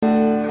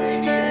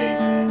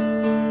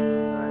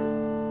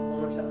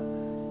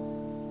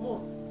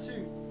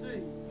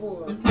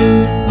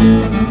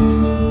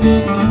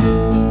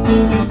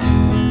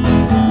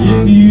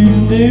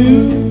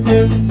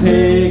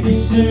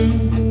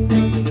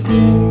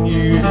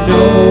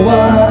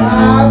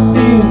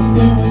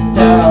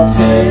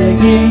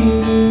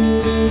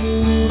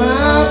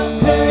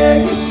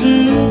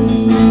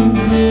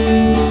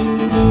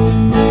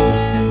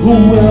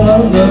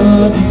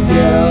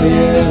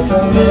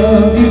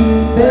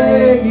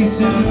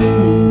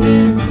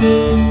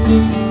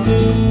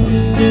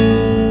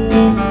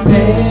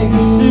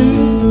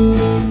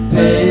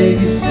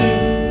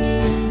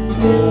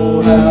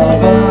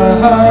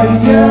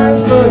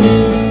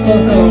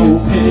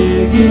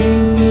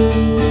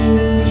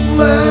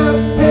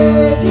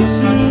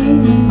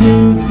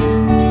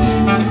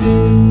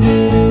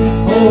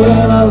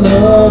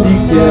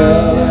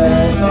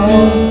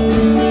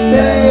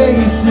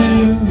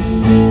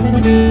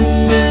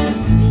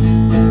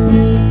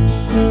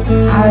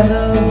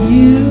love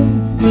you,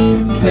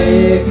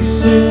 Peggy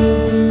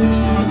Sue,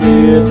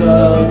 with a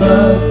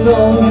love so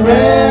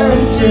rare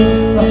and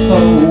true.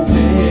 Oh,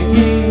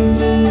 Peggy,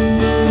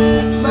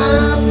 my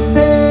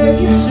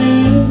Peggy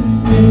Sue.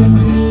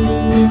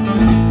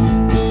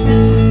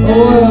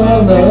 Oh,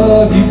 I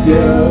love you,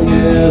 girl,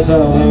 yes, I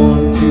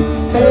want you,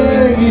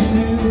 Peggy Sue.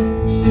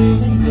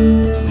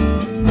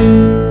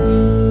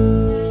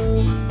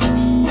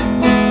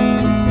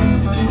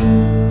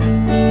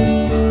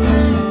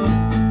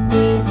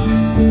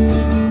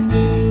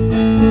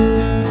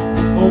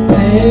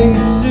 Peggy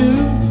Sue,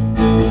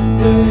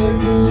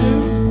 Peggy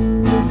Sue,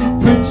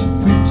 pretty,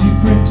 pretty,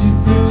 pretty,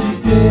 pretty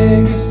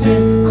Peggy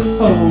Sue.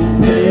 Oh,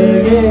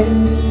 Peggy,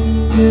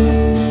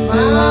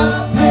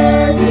 my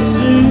Peggy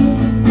Sue.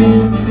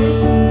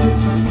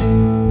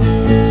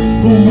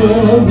 Oh,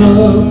 well, I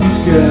love you,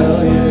 girl,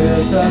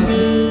 yes, I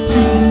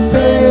do,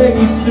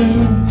 Peggy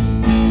Sue.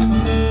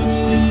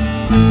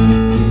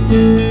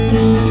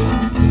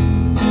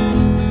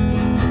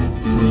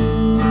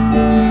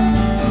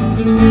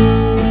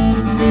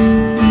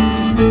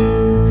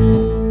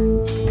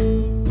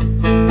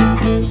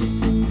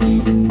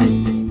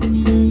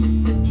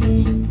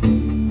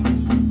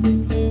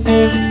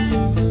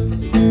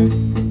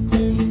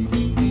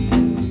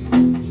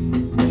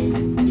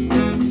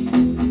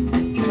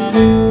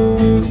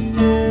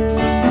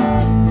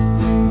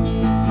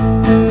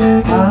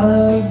 I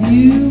love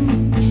you,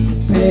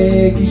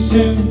 Peggy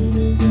Sue,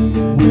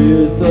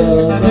 with a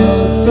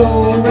love so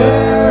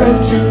rare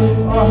and true.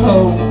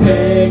 Oh,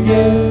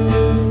 Peggy,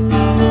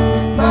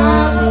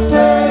 my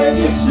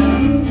Peggy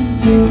Sue.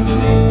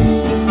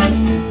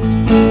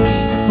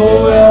 Oh,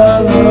 well, I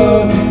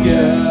love you,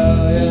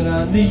 girl, and I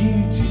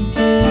need you,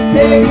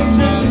 Peggy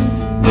Sue.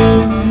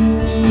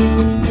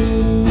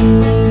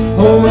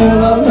 Oh, well,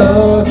 I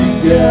love you,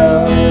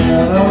 girl,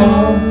 and I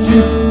want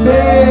you,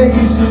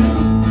 Peggy Sue.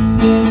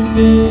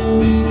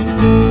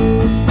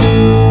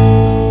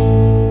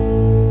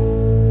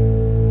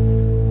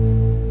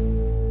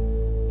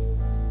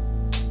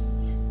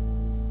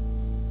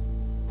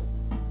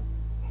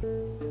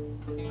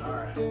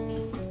 Alright.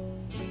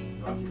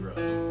 Rocky Road.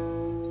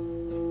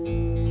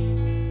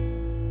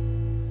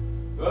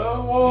 The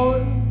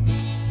warden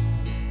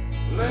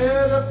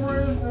led a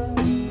prisoner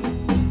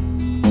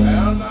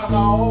down the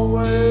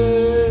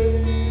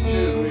hallway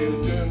to his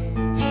doom.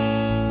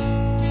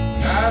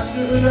 And I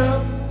stood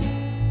up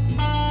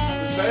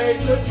to say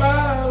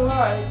goodbye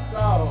like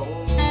all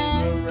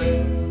the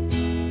rest.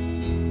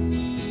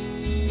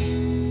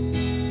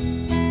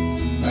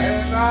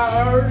 And I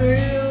heard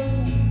him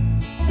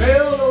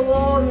tell the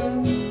warden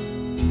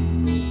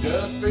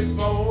just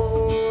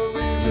before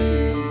we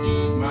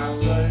reached my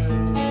cell.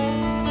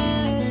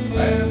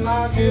 And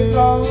my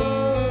guitar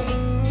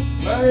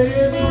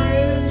playing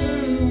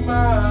through my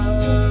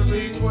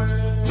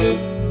request.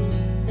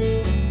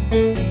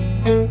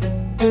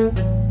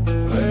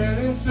 Let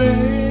him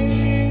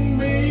sing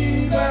me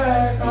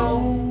back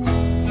home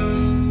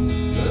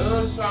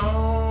the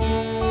song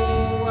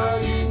I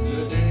used to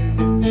hear,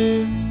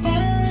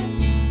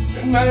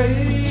 and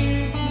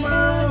make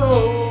my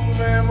old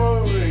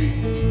memory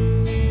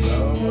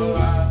come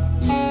alive.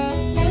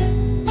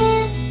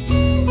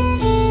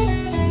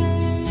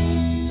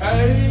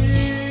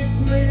 Take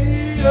me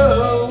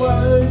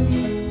away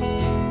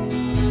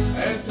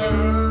and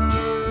turn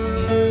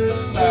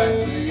back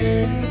the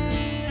years.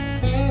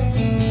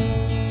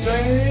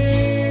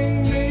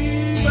 Sing me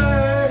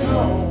back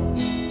home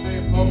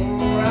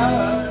before I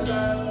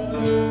die.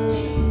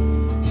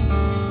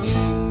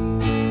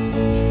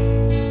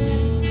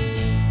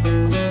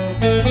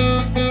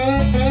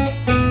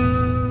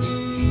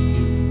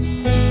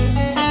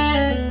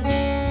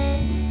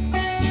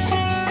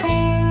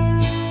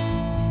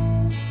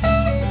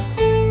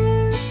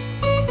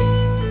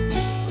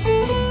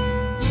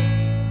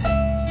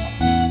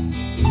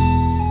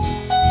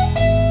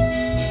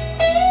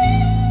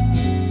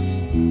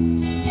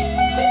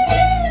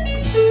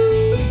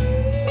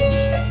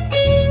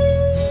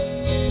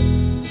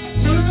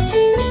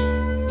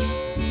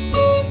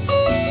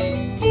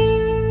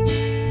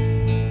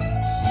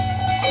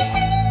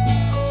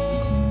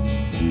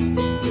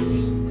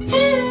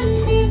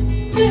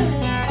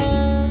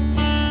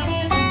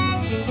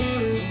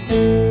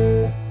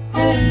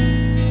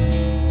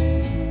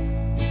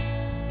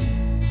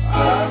 I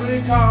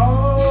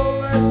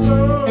recall that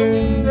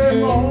Sunday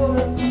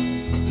morning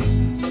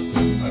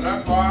when I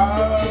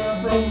cried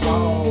from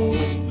off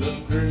the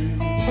street,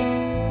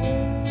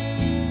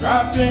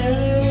 dropped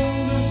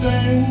in to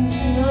sing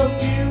a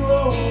few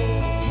old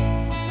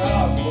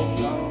gospel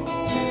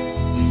songs,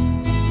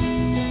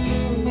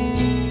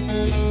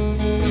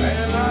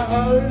 and I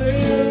heard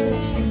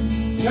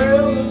him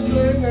tell the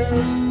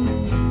singers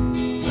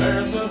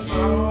there's a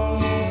song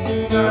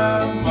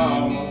that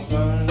Mama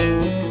sang.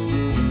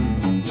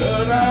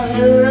 Could I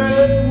hear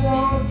it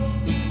once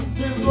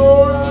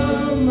before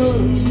I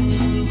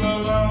move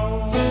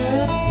along?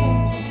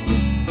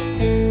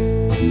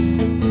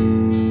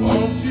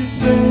 Won't you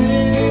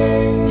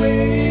sing me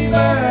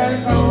back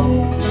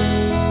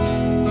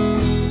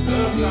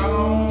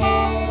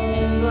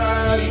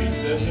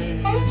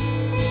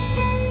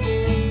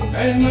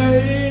and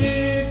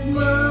make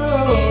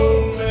my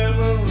old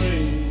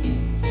memories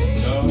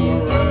come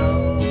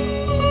around.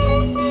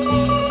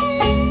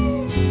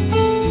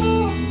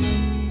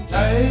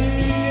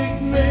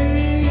 Take me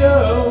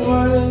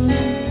away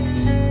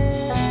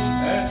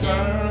and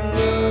turn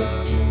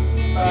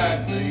back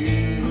to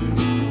you.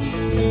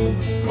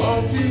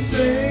 Won't you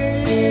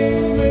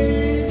sing me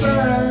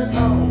back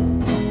home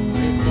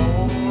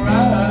before I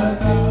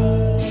die?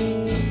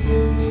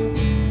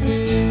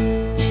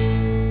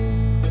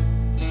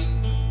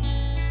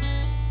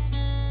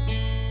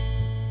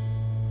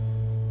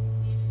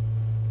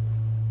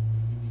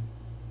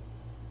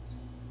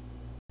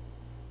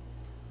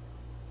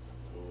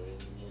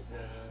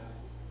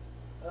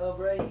 Oh,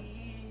 brave.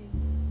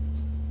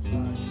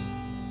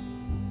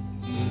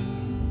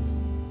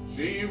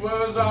 She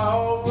was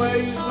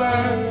always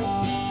there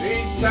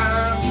each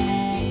time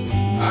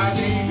I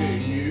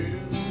needed you,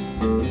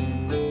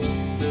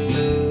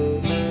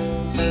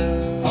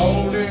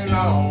 holding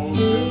on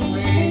to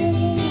me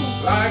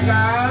like I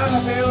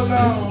held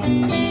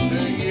on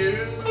to you.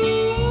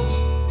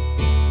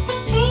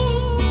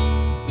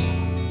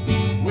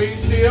 We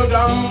still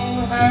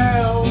don't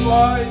have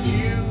what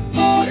you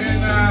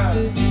and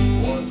I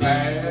once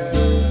had.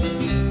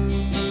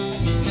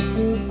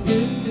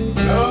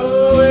 No,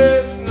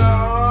 it's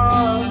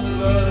not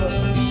love,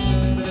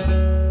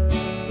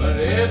 but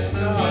it's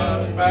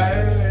not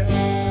bad.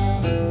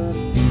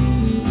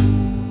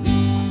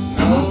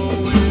 No,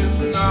 it's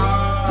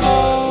not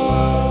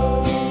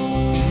love,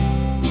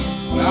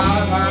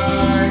 not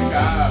like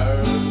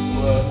ours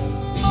was.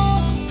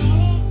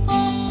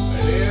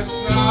 But it's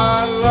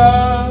not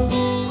love,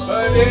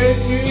 but it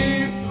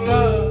keeps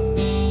love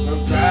from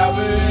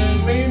driving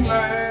me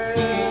mad.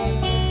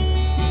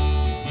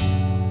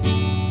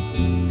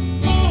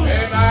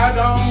 And I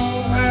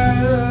don't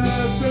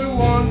have to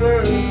wonder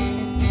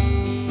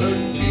who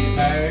she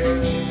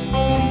had.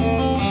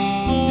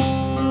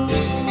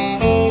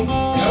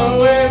 No,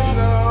 it's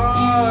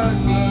not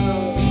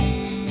love,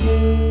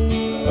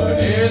 but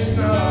it's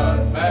not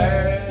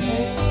bad.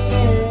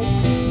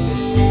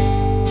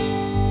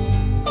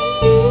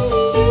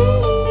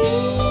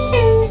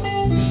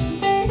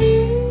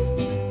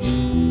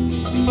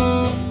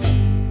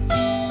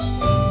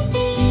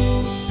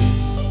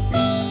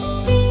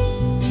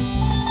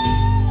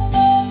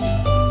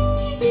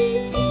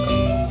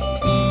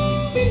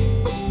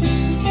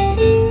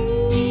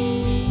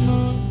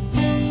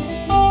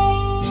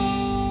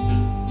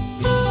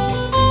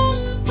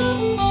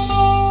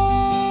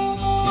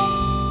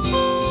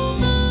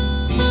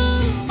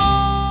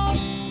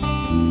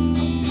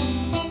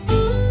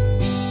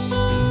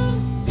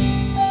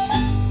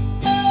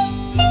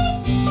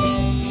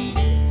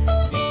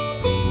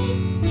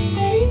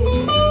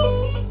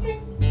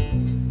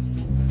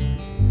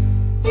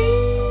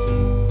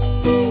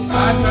 I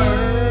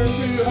turn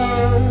to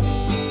her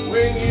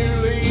when you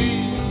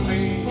leave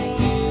me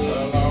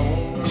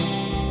alone.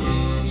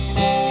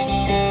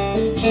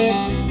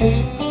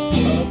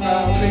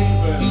 About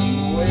even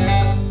when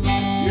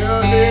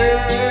you're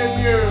here and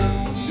you're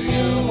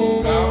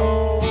still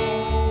gone.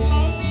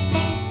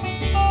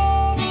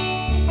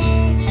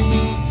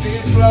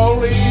 She's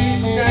slowly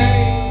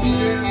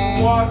changing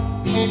what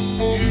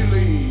you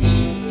leave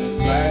is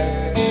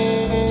sad.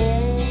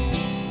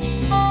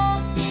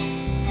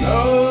 No,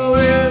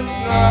 it's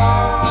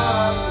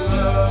not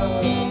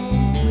love,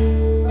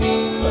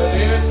 but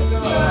it's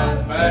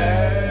not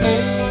bad.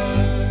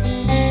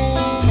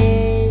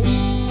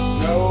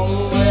 No,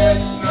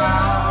 it's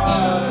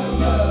not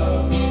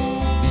love,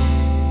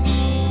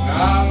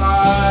 not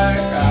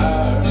like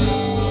ours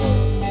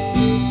was.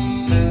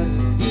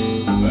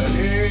 But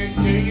it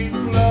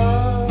keeps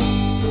love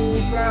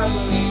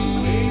driving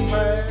me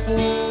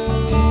mad.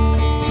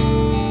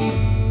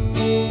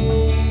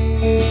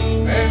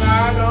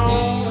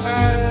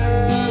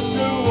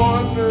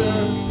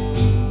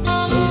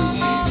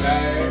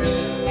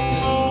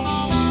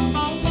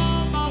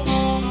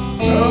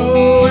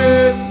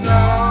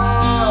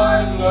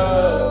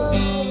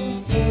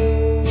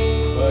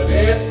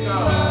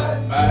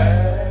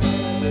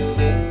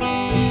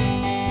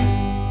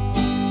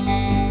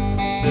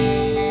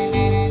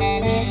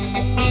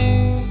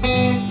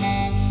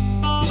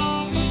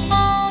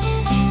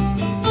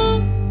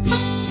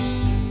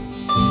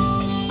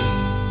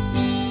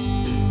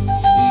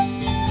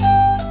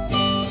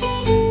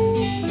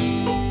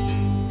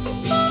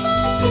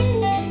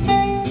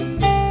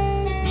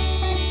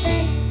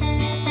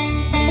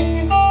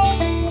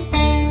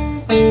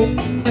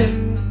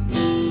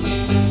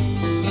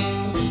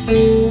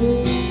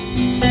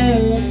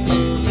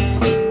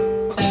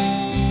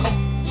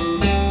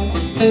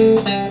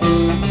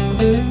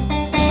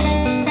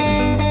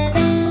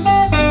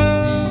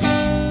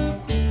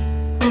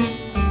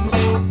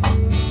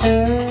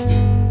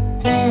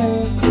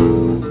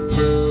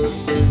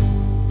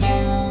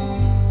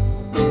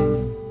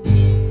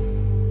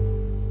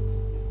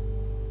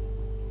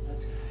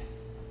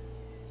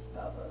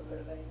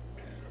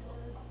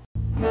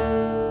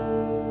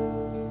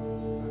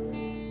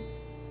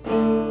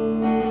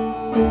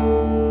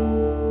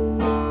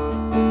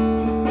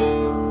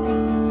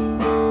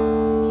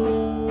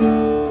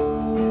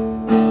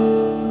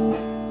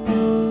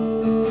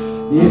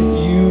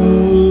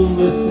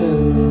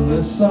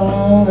 the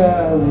song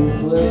I will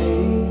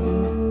play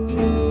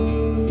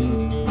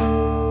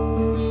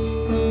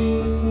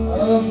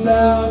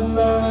about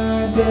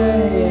my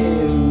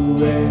day who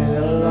ran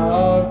a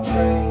log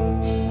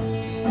train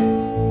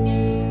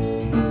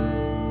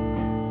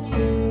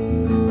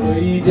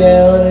way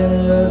down in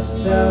the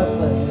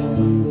Southland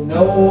in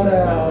old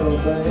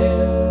Alabama.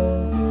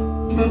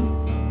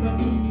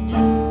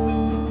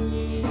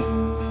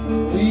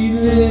 We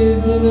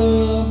lived in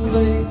a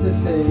place that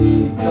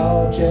they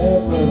call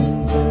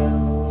Chapman Town.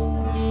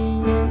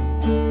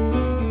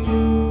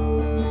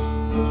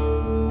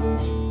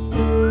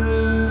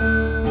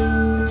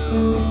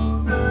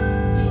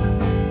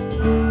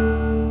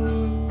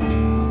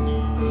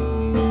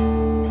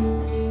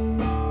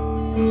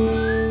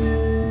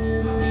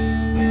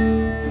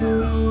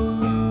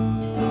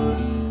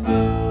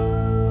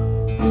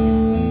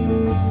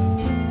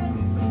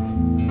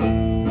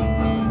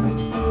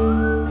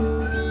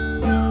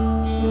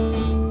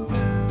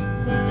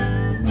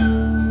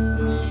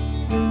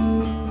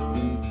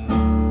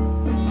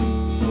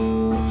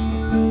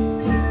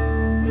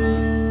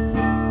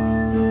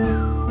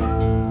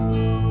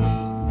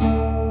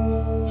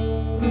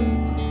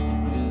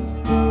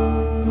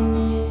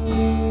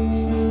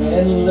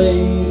 And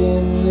late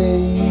in the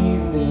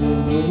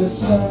evening when the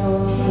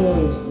sun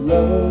was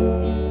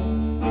low,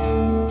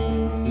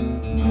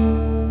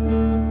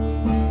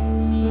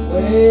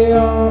 way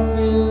off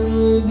in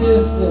the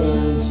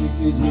distance you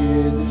could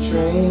hear the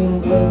train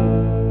blow.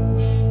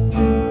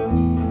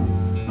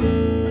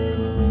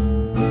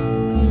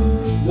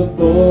 The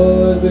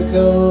boys would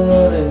come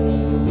running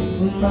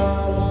and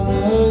Mama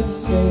would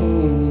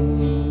sing,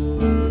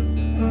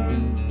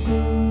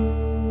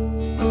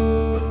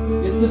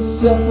 get the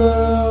supper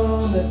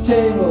on the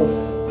table,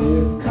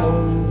 here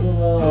comes the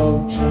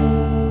log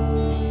train.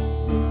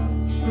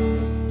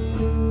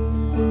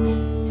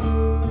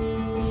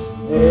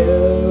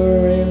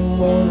 Every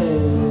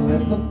morning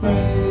at the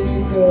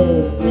break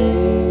of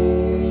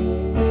day,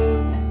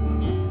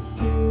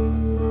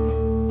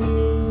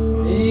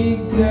 he'd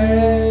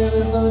grab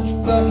his lunch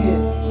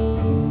bucket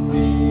and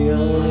be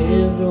on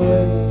his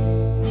way.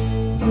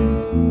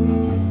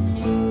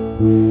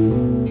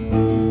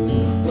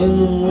 In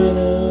the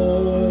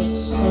winter,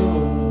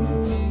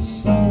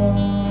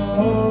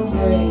 summer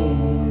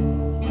rain,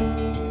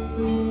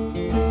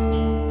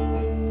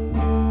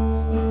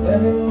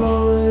 every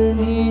morning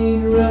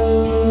he'd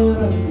run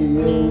up the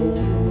old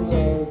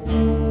log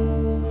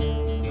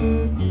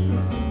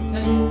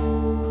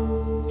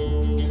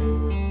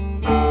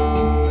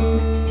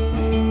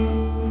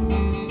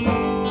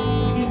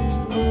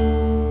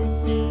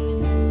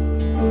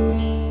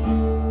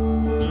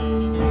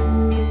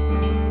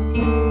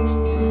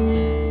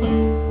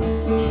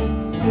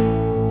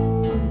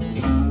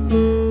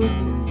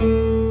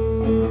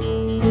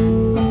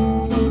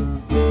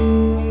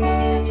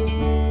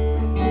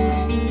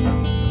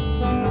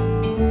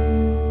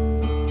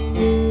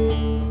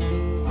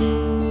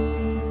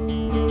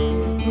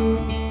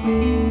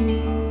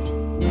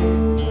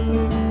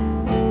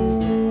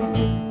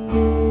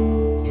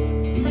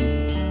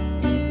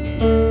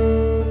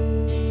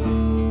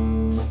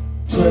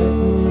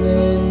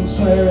and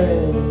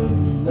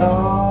swearing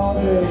all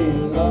day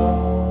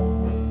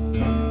long,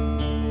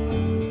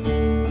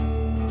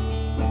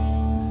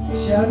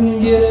 shouting,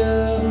 get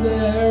up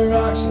there,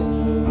 auction,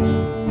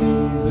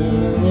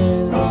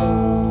 moving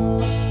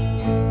on.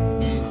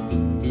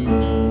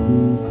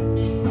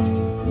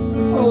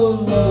 Oh,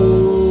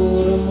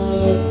 load 'em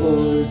up,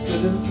 boys,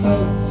 'cause it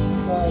looks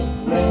like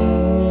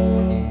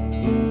rain.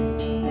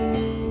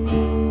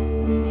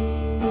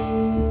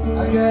 I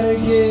gotta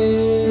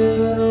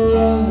get a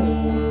run.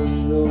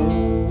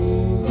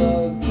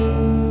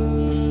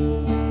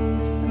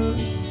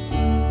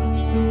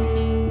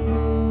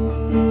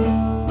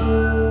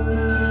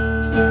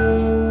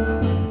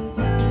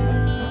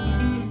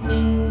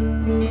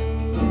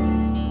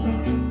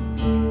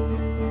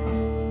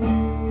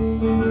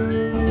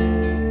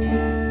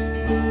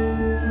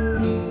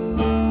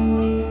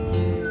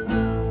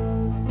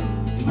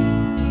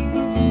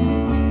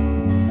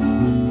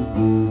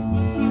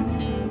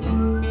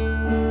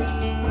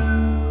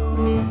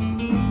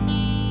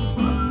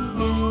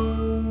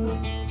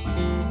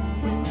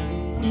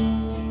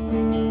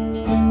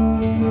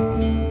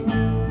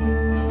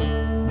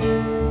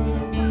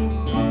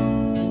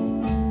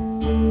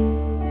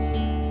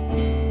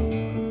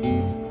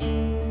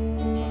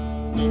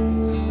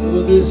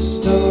 Well, this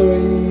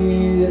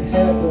story that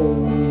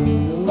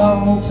happened a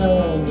long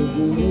time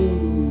ago,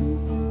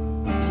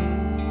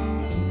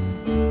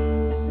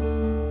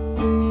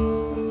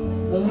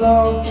 the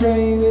log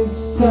train is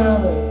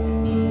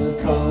silent,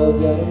 I called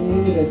Daddy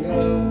to go.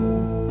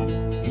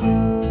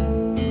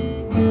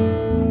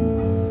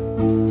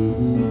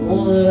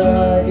 When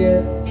I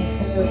get to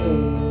heaven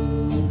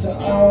to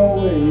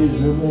always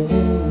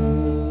remain,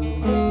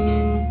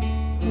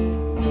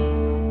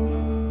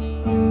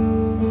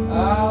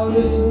 I'll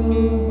listen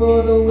for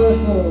the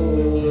whistle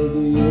of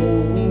the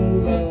old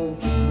log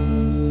train.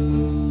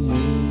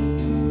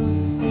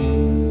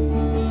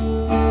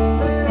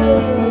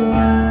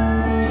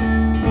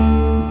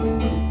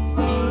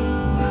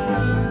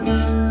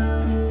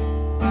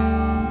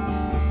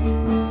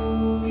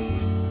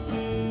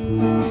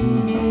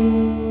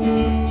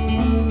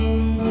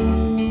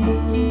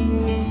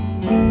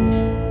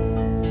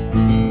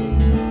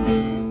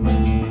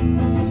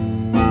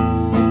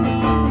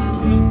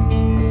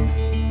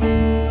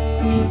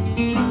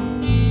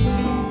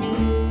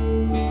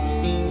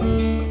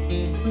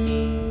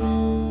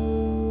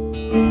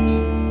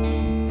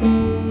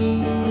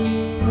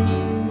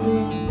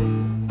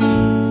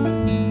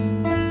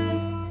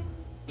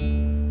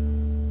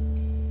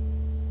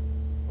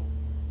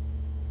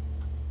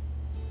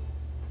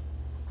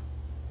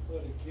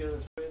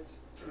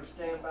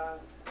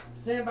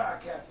 Stand by,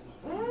 Captain.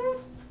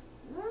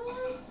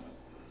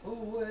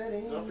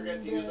 Wedding Don't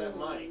forget to use that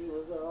mic.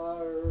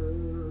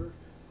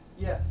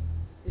 Yeah.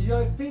 You know,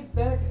 it fed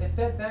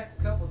back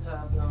a couple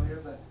times over here,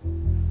 but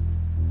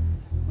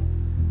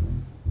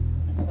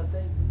I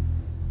think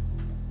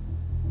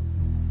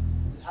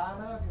it's high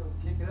enough. You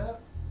want to kick it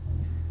up?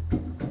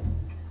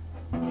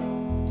 I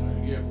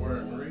get where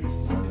it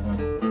reads.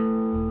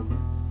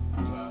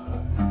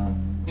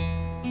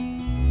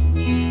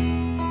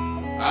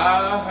 I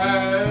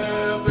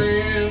have the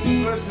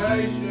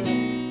invitation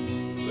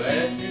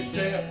that you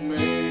sent me.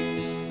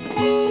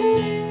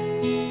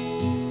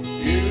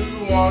 You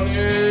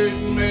wanted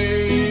me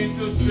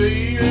to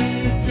see you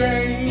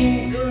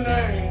change your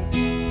name.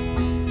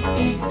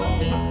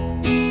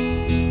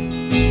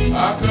 I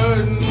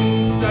couldn't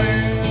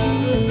stand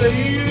to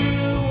see you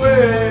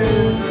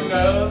with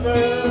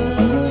another.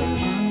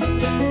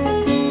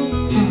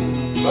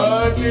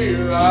 But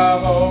dear, I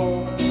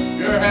hope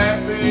you're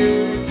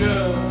happy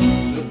just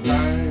the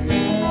same.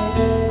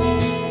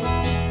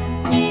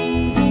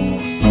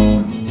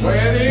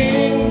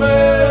 Wedding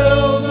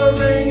bells are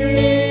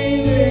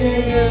ringing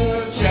in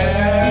the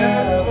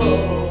chapel.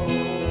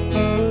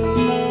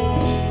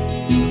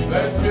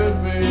 That should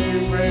be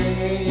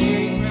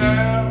ringing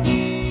now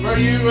for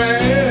you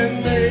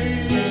and me.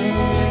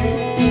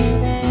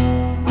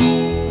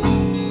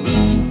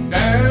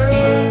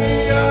 Down the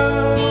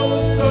aisle,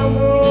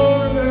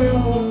 someone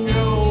else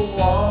you're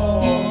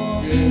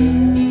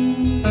walking.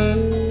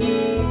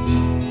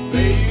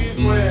 These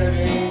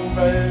wedding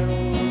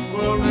bells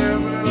will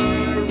never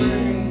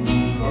ring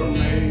for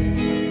me.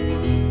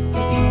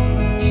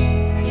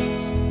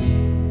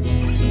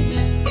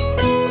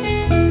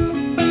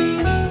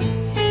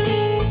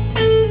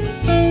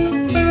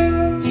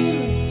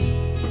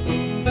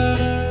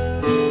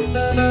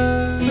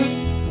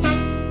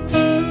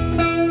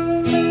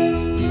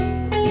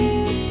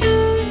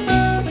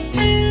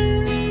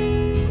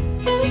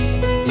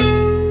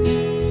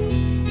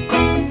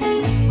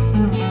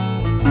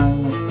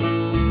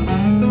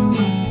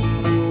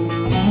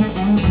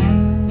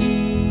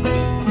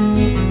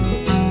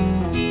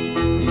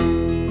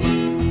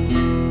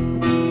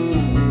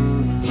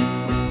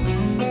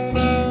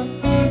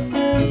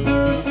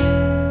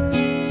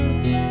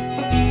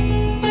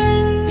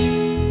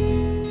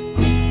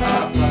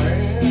 I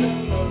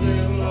planned a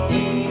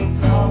little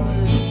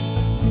cottage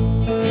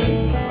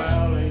in the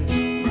valley.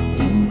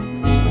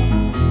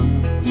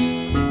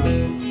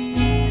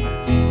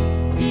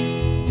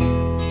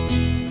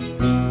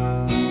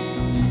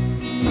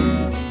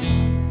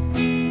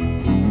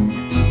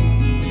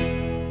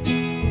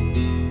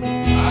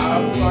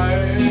 I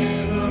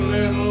planned a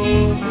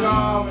little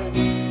cottage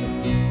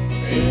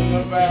in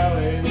the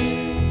valley.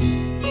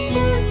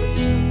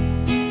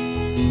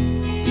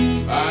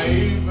 I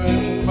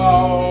even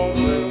bought a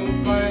little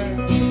band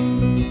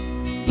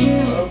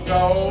of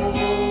gold.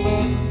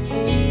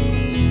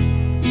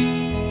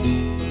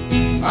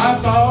 I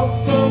thought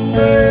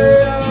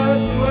someday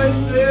I'd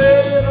place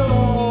it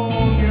on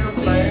your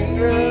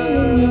finger,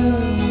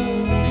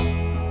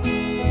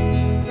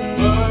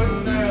 but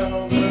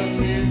now the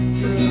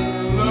future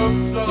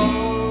looks so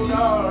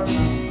dark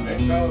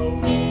and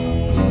cold.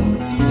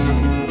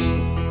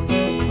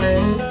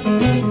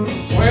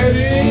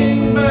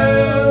 Wedding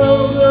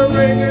bells are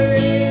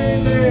ringing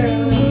in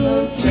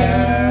the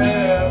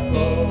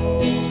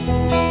chapel.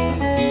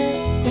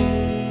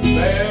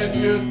 That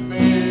should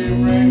be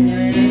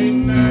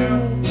ringing now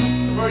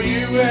for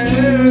you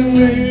and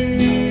me.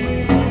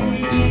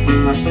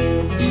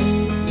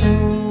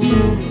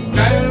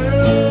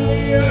 Down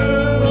the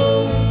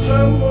aisle,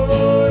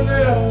 someone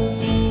else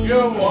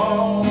you're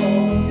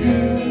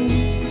walking.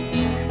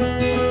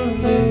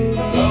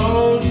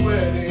 Those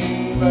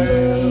wedding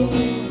bells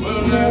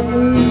will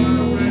never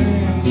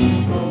ring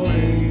for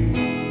me.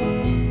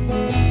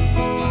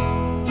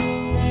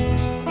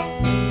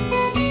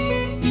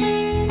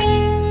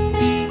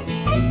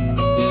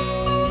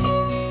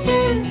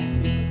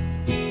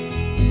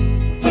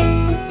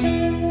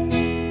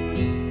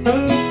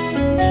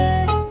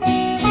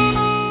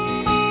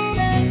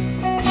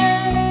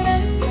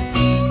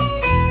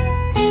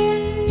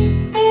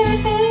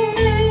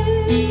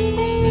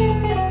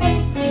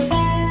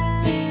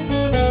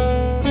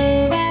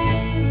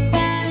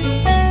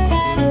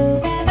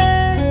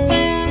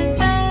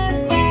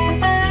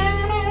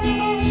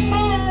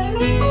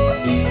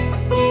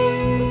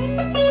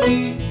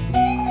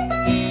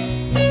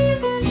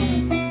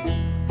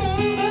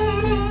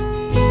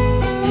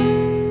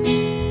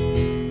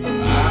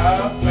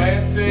 I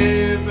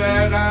fancy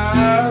that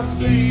I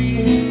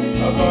see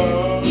a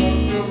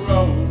bunch of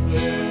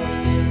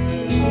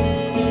roses,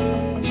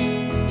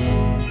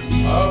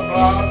 a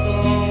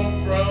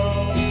blossom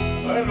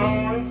from an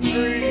orange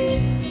tree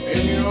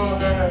in your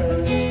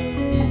hand.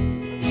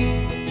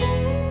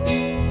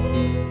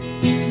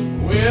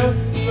 With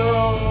the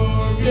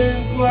organ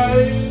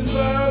plays, I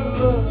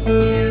love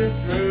you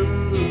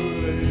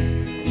truly.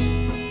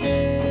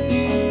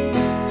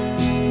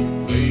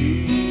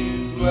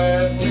 Please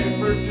let me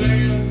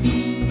pretend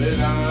that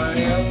I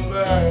am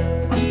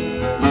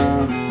there.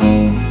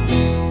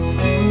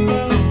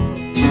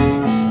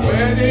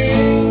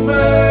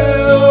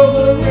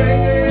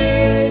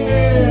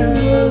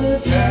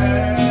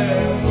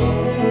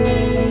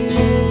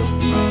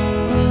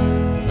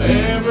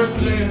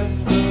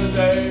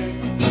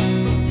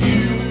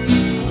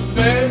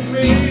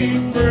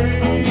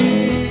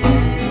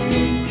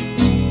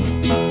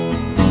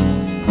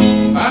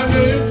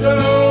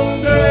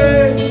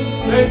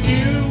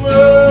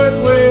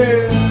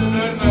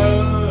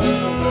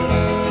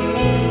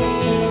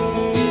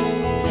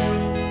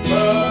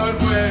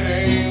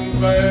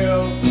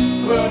 bells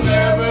will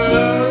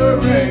never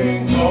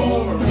ring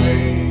for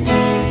me.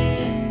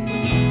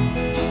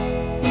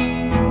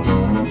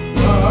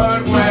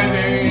 But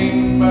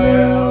wedding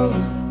bells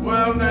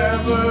will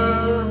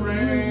never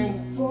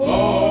ring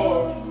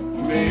for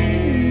me.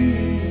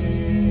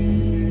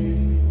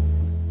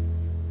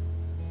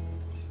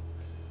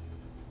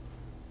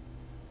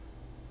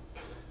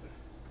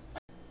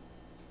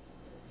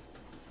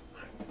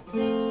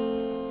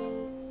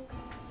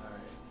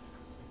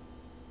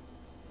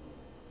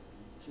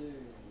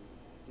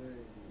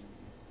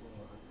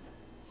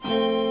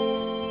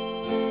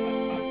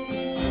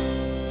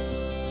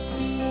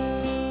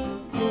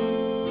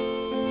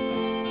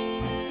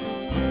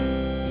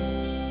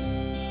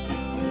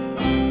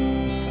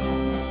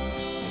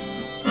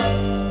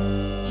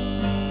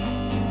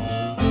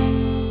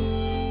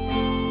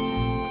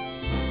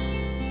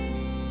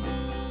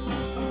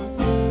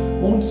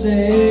 Won't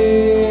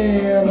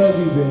say I love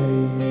you,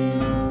 babe.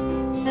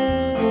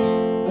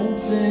 Won't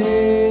say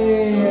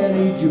I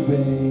need you,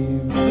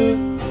 babe.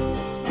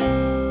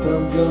 But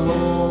I'm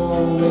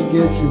gonna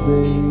get you,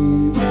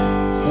 babe,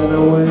 and I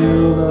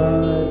will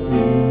not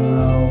be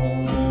alone.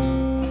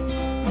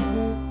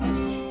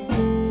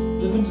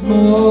 Living's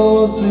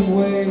mostly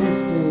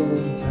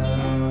wasting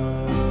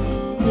time.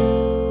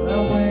 I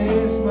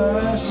waste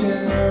my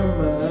share of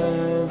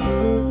mine,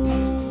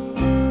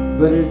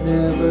 but it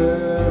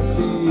never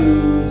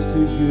feels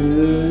too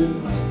good.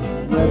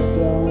 Let's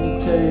don't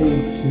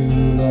take too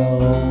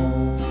long.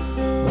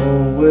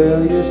 Oh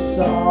well, you're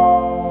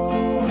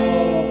soft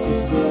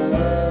as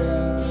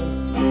glass,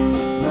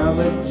 and I'm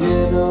a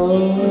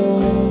gentleman,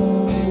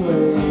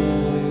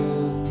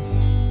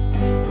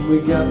 and we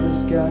got the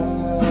sky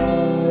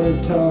to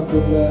talk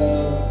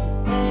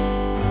about,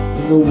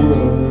 and the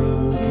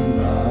world to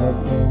lie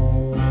upon.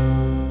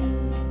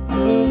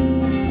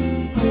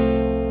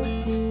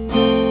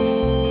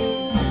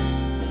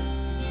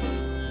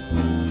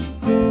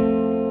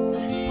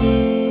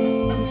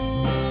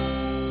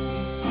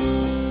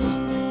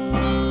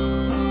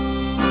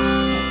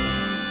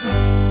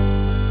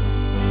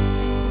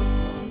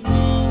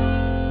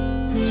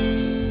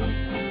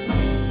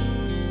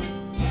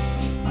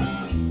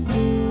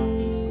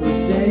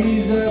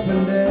 Days up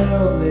and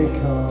down they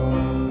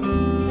come,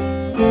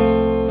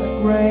 like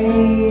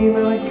rain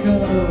on a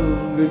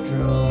conga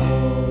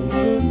drum.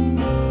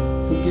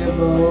 Forget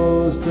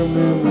most,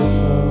 remember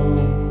some,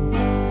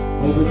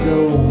 oh but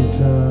don't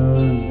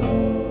turn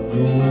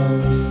away.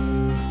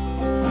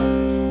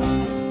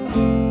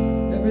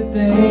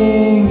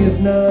 Everything is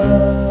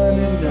not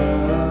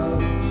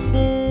enough,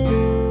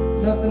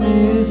 nothing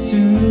is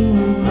too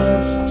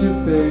much to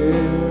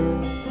bear.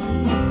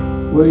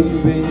 Where you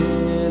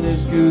been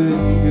is good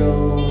and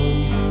gone.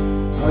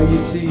 Are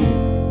your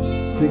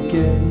teeth still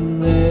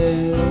getting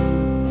there?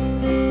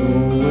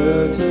 Oh,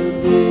 where to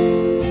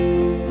live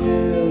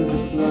is to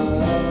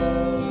fly.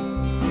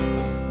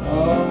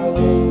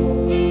 Oh,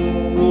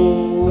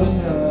 and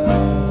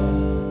high.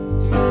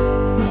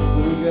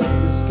 We got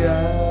the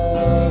sky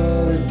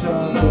to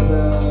talk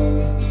about,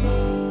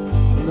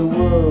 and the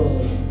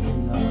world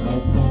not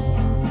upon.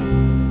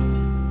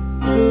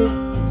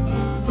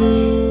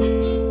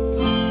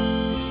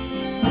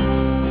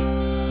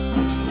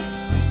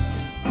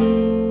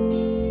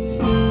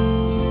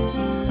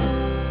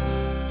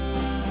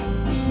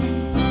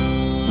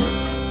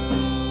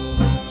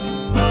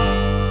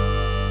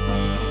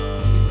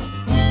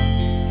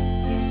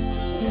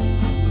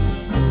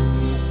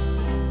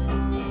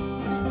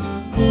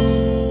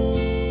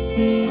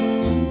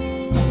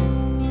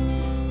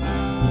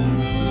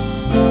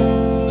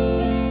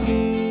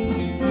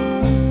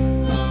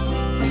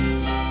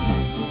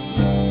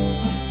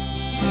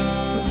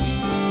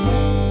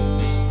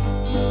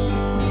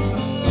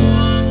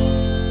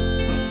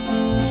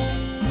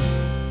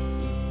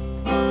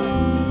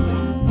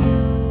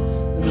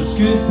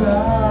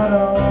 Goodbye to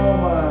all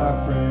my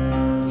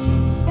friends.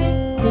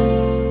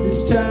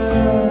 It's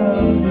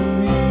time to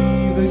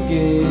leave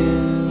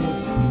again.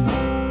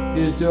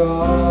 Here's to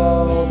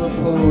all the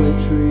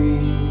poetry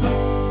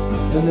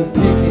and the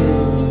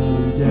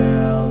picking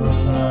down the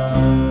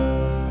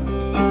line.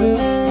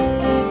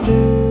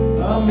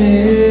 I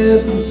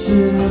miss the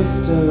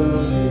system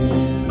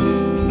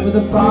here, where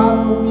the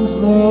bottom's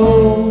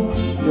low,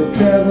 the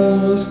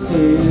travel's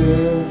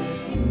clear.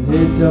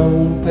 It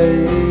don't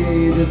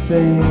pay to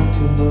think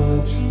too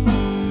much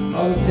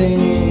on the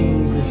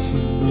things that you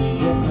leave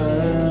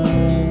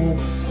behind.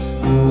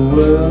 Oh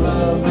well, I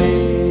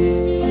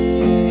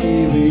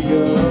may be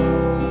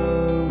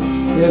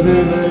gone.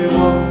 Everybody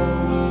won't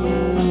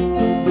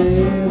be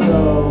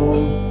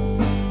long.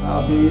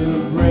 I'll be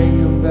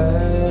bringing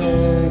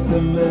back the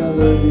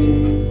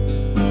melody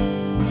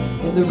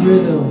and the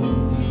rhythm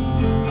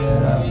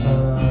that I found.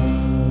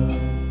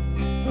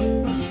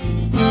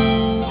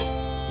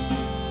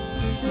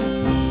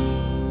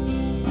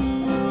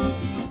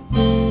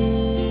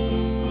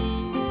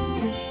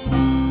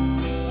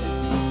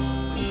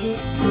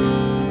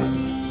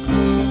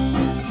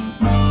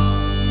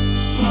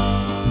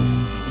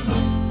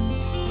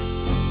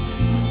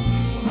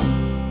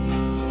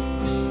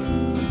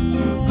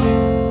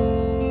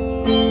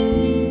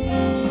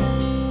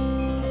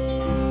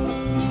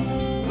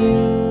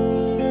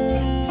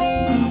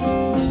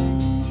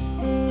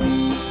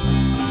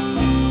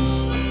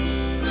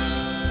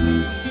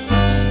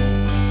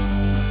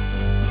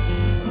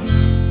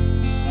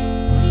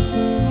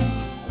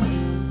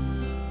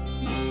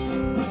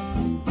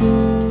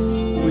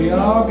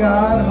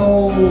 got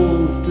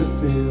holes to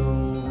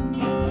fill.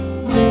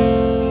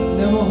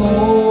 Them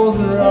holes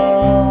are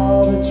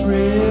all that's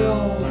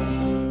real.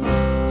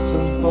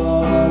 Some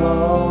fall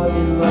on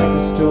you like a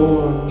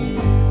storm.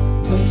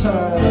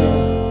 Sometimes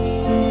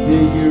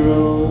dig your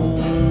own.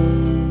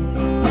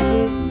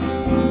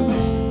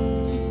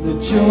 The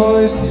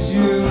choice is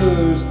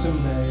yours to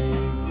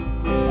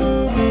make.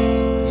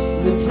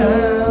 The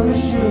time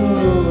is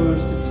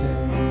yours to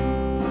take.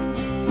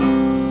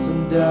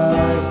 Some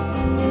dive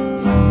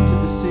to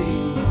the sea,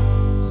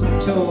 some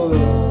toil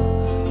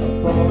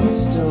upon a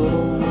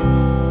stone.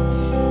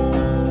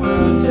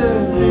 To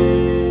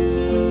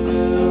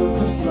live,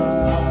 to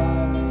fly,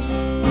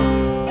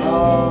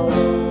 all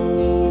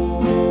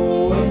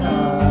low and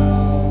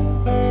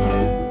high.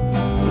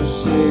 So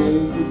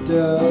shake the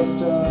dust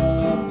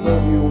off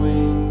of your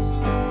wings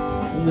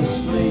and the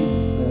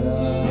sleep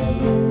out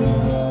of your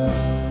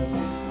eyes.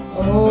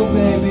 Oh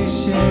baby,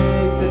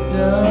 shake the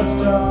dust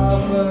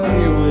off of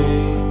your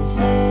wings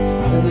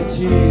and the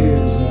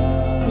tears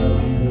out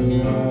of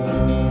your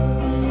eyes.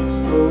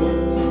 Oh.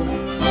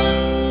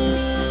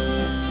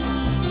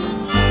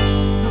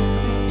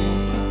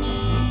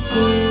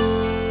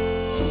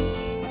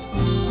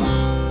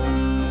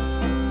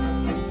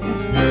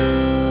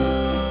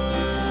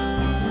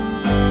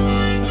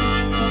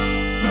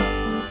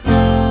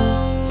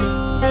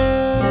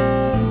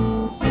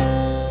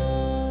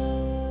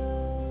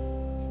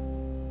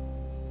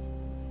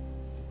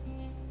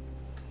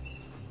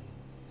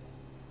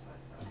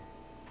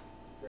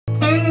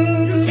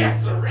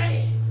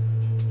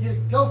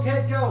 Go,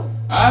 cat, go!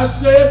 I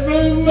said,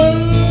 blue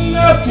moon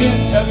of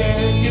Kentucky,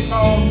 keep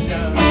on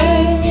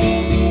shining.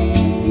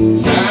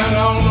 Shine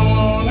on the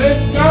one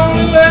that's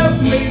gonna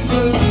left me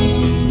blue.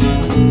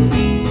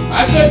 I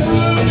said,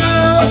 blue moon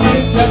of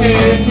Kentucky,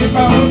 keep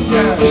on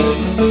shining.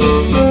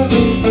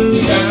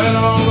 Shine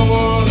on the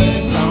one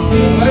that's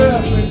gonna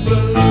left me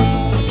blue.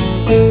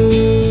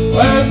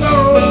 Well, it's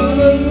on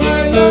the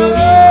night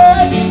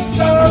light,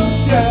 stars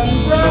shine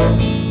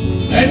bright,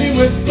 and you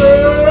whisper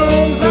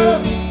on her.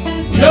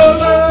 Your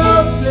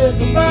love said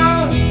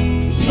goodbye,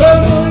 but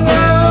your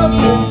love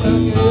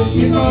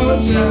keep on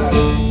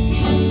shining.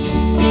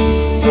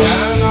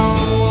 Shine on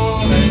the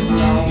one that's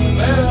gonna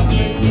left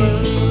me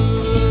blue.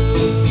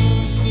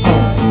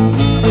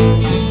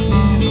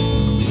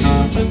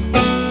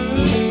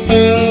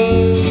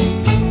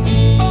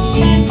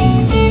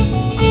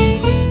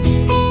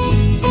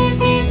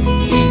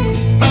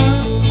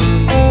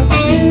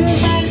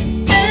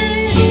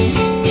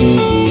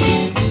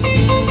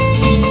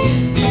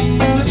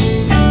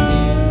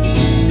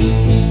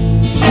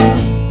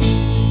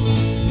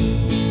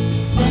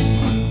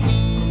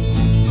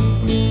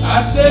 I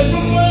said,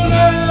 blue moon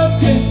of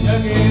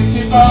Kentucky,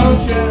 keep on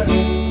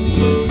shining.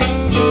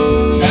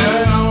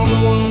 Shine on the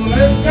one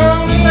that's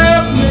gonna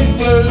left me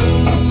blue.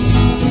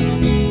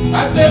 I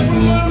said, blue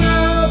moon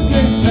of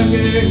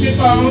Kentucky, keep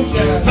on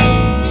shining.